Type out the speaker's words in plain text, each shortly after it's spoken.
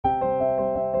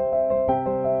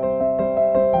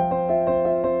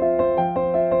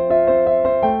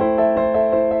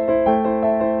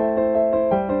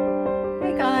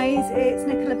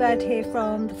Bird here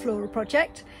from the Floral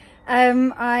Project.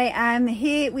 I am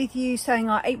here with you sewing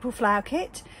our April flower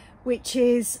kit, which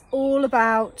is all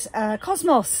about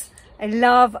cosmos. I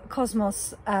love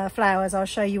cosmos flowers. I'll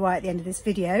show you why at the end of this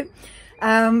video.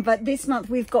 But this month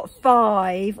we've got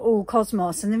 5 all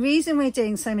cosmos, and the reason we're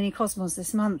doing so many cosmos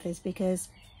this month is because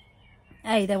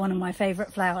A, they're one of my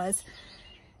favourite flowers.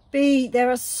 B,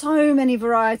 there are so many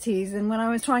varieties, and when I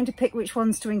was trying to pick which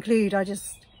ones to include, I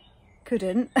just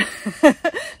couldn't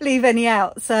leave any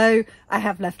out. So I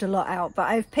have left a lot out, but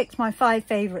I've picked my 5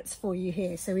 favourites for you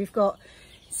here. So we've got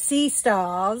sea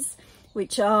stars,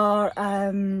 which are,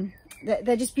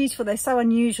 they're just beautiful. They're so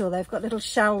unusual. They've got little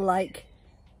shell-like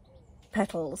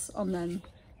petals on them.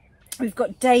 We've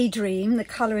got Daydream. The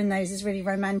colour in those is really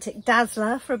romantic.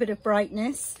 Dazzler for a bit of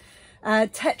brightness.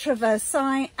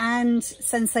 Tetraversi and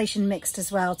Sensation mixed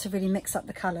as well to really mix up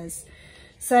the colours.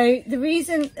 So the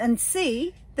reason, and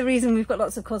C, the reason we've got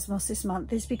lots of cosmos this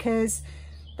month is because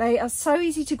they are so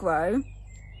easy to grow.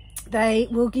 They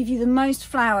will give you the most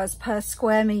flowers per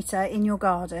square metre in your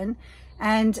garden.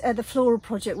 And at the Floral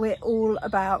Project, we're all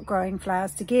about growing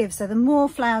flowers to give. So the more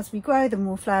flowers we grow, the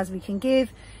more flowers we can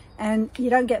give. And you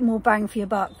don't get more bang for your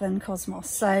buck than cosmos.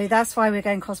 So that's why we're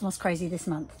going cosmos crazy this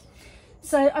month.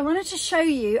 So I wanted to show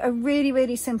you a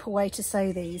really simple way to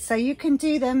sew these. So you can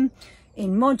do them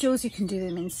in modules, you can do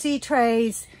them in seed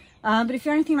trays. But if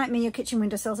you're anything like me, your kitchen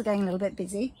windowsills are getting a little bit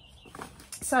busy.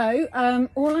 So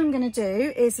all I'm going to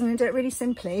do is I'm going to do it really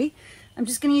simply. I'm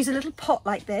just going to use a little pot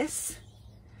like this.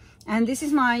 And this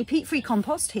is my peat-free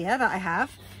compost here that I have.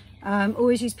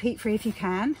 Always use peat-free if you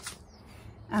can.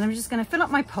 And I'm just going to fill up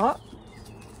my pot.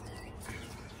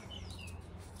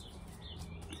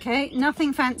 Okay,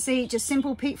 nothing fancy, just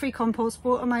simple peat-free compost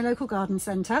bought at my local garden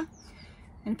centre.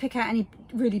 And pick out any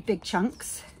really big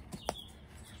chunks.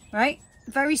 Right,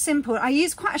 very simple. I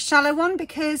use quite a shallow one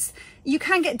because you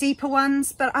can get deeper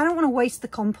ones, but I don't want to waste the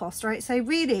compost, right? So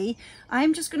really,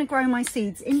 I'm just going to grow my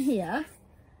seeds in here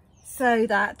so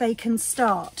that they can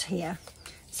start here.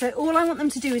 So all I want them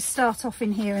to do is start off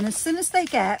in here, and as soon as they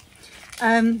get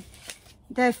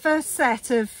their first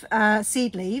set of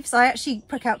seed leaves, I actually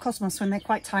prick out cosmos when they're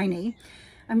quite tiny.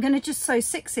 I'm going to just sow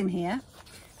 6 in here,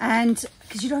 and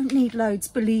because you don't need loads,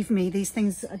 believe me, these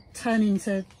things turn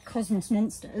into cosmos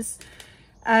monsters.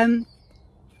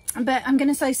 But I'm going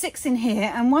to sow 6 in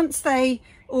here, and once they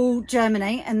all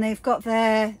germinate and they've got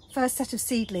their first set of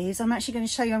seed leaves, I'm actually going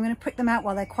to show you, I'm going to prick them out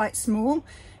while they're quite small,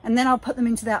 and then I'll put them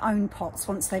into their own pots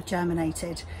once they've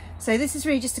germinated. So this is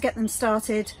really just to get them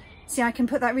started. See, I can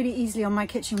put that really easily on my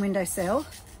kitchen windowsill.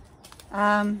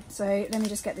 So let me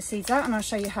just get the seeds out and I'll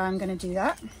show you how I'm going to do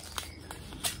that.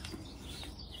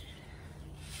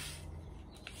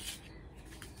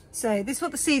 So this is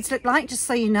what the seeds look like, just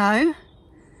so you know.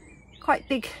 Quite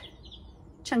big,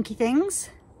 chunky things.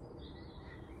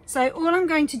 So all I'm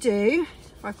going to do,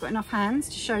 if I've got enough hands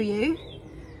to show you,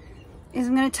 is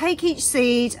I'm going to take each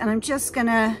seed and I'm just going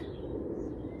to,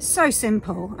 so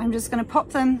simple, I'm just going to pop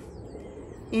them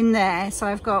in there. So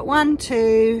I've got 1,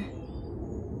 2,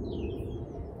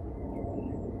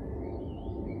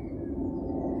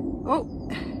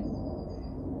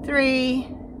 3,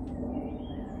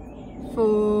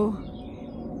 4,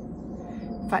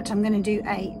 in fact I'm going to do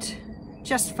 8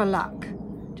 just for luck,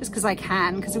 just because I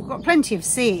can, because we've got plenty of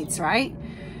seeds, right?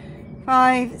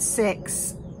 5,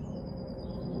 6,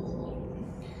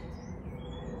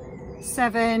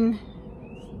 7,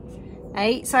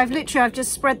 8. So I've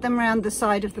just spread them around the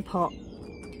side of the pot.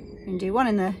 I'm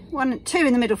going to do 2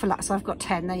 in the middle for luck, so I've got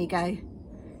 10. There you go.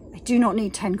 I do not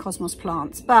need 10 cosmos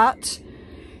plants, but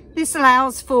this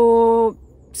allows for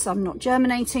some not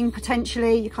germinating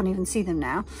potentially. You can't even see them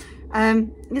now.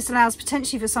 This allows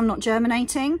potentially for some not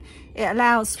germinating. It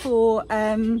allows for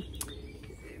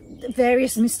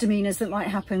various misdemeanors that might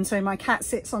happen. So my cat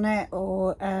sits on it,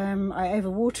 or I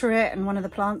overwater it and one of the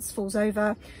plants falls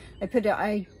over.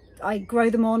 I grow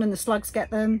them on and the slugs get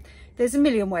them. There's a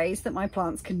million ways that my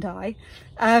plants can die.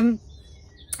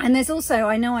 And there's also,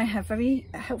 I know I have very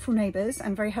helpful neighbours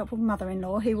and very helpful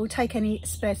mother-in-law who will take any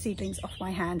spare seedlings off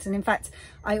my hands. And in fact,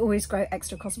 I always grow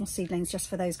extra cosmos seedlings just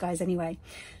for those guys anyway.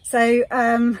 So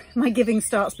my giving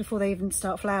starts before they even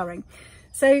start flowering.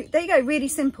 So there you go, really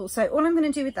simple. So all I'm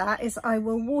going to do with that is I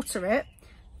will water it.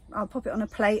 I'll pop it on a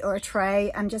plate or a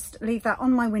tray and just leave that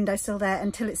on my windowsill there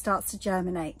until it starts to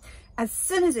germinate. As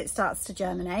soon as it starts to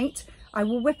germinate, I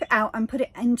will whip it out and put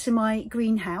it into my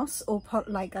greenhouse, or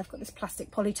like I've got this plastic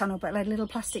polytunnel, but like a little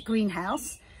plastic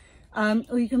greenhouse.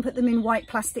 Or you can put them in white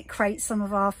plastic crates some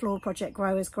of our Floral Project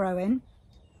growers grow in.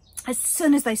 As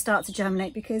soon as they start to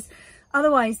germinate, because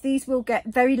Otherwise, these will get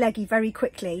very leggy very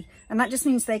quickly. And that just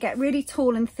means they get really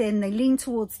tall and thin. They lean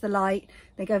towards the light.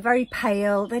 They go very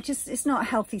pale. It's not a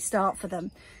healthy start for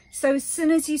them. So as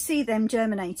soon as you see them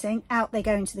germinating, out they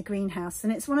go into the greenhouse.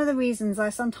 And it's one of the reasons I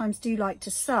sometimes do like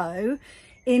to sow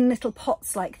in little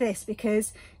pots like this,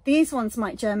 because these ones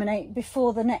might germinate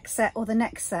before the next set or the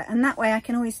next set. And that way I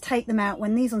can always take them out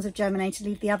when these ones have germinated,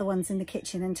 leave the other ones in the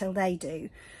kitchen until they do.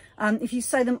 If you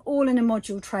sow them all in a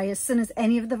module tray, as soon as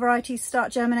any of the varieties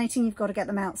start germinating, you've got to get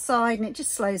them outside, and it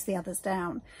just slows the others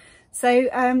down. So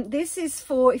this is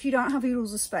for if you don't have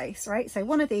oodles of space, right? So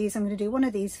one of these, I'm going to do one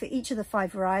of these for each of the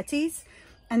 5 varieties.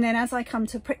 And then as I come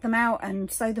to prick them out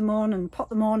and sow them on and pot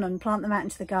them on and plant them out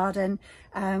into the garden,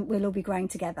 we'll all be growing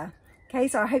together. Okay,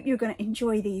 so I hope you're going to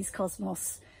enjoy these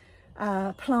Cosmos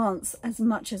plants as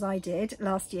much as I did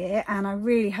last year, and I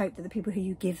really hope that the people who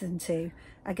you give them to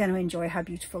are going to enjoy how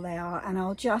beautiful they are. And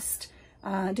I'll just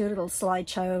do a little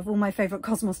slideshow of all my favourite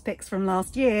Cosmos picks from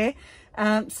last year,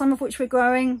 some of which we're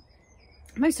growing,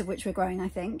 most of which we're growing I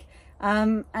think,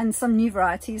 and some new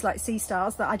varieties like Sea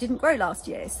Stars that I didn't grow last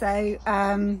year. So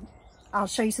I'll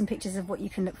show you some pictures of what you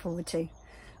can look forward to.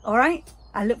 All right,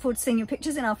 I look forward to seeing your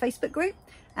pictures in our Facebook group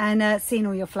and seeing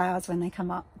all your flowers when they come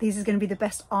up. These are going to be the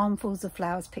best armfuls of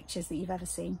flowers pictures that you've ever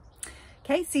seen.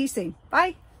 Okay, see you soon.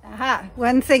 Bye. Aha,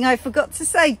 one thing I forgot to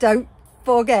say, don't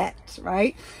forget,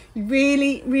 right? You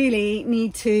really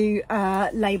need to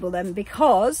label them,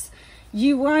 because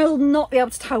you will not be able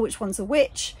to tell which ones are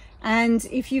which. And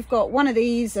if you've got one of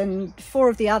these and 4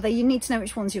 of the other, you need to know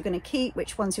which ones you're going to keep,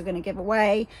 which ones you're going to give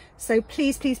away. So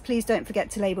please don't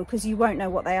forget to label, because you won't know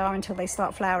what they are until they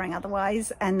start flowering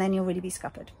otherwise, and then you'll really be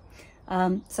scuppered.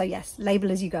 So yes,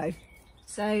 label as you go.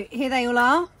 So here they all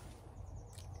are,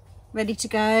 ready to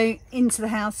go into the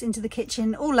house, into the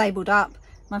kitchen, all labelled up.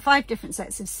 My 5 different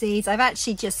sets of seeds. I've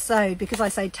actually just sowed, because I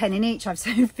sowed 10 in each, I've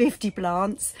sowed 50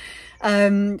 plants.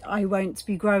 I won't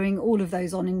be growing all of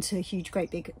those on into huge,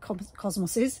 great big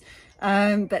cosmoses.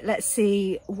 But let's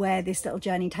see where this little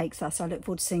journey takes us. I look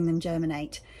forward to seeing them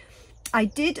germinate. I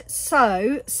did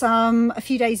sow some a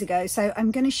few days ago, so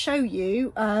I'm going to show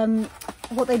you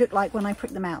what they look like when I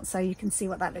prick them out, so you can see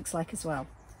what that looks like as well.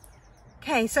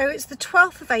 Okay, so it's the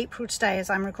 12th of April today as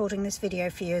I'm recording this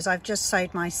video for you, as I've just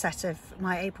sowed my set of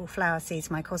my April flower seeds,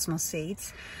 my Cosmos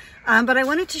seeds. But I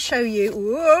wanted to show you,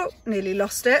 whoa, nearly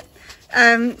lost it,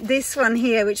 this one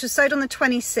here, which was sowed on the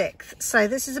 26th. So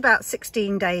this is about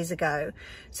 16 days ago.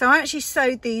 So I actually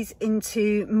sowed these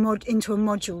into a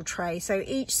module tray. So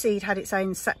each seed had its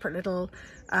own separate little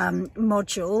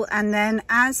module. And then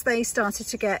as they started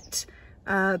to get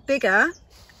bigger,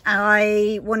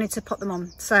 I wanted to pot them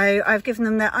on. So I've given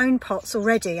them their own pots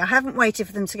already. I haven't waited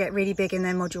for them to get really big in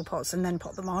their module pots and then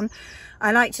pot them on.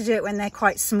 I like to do it when they're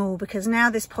quite small, because now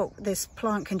this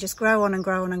plant can just grow on and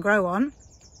grow on and grow on.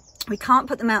 We can't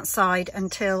put them outside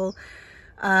until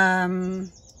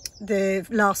the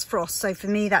last frost. So for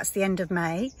me, that's the end of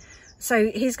May.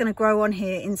 So he's going to grow on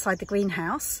here inside the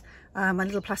greenhouse. My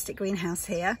little plastic greenhouse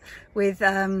here with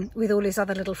all his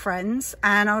other little friends,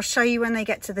 and I'll show you when they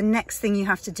get to the next thing you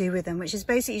have to do with them, which is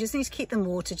basically you just need to keep them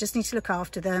watered, just need to look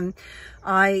after them.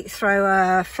 I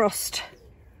throw a frost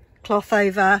cloth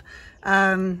over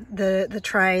the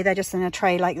tray. They're just in a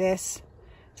tray like this,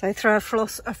 so I throw a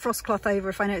frost cloth over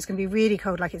if I know it's going to be really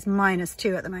cold, like it's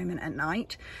 -2 at the moment at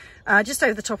night, just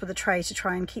over the top of the tray to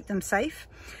try and keep them safe.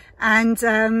 And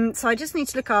so I just need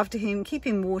to look after him, keep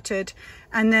him watered,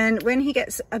 and then when he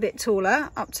gets a bit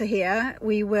taller, up to here,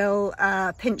 we will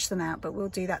pinch them out, but we'll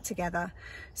do that together.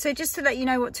 So just to let you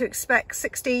know what to expect,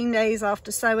 16 days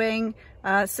after sowing,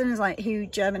 as soon as he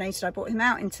germinated, I brought him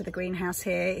out into the greenhouse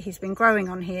here. He's been growing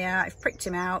on here, I've pricked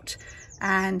him out,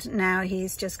 and now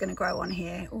he's just going to grow on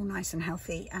here, all nice and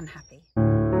healthy and happy.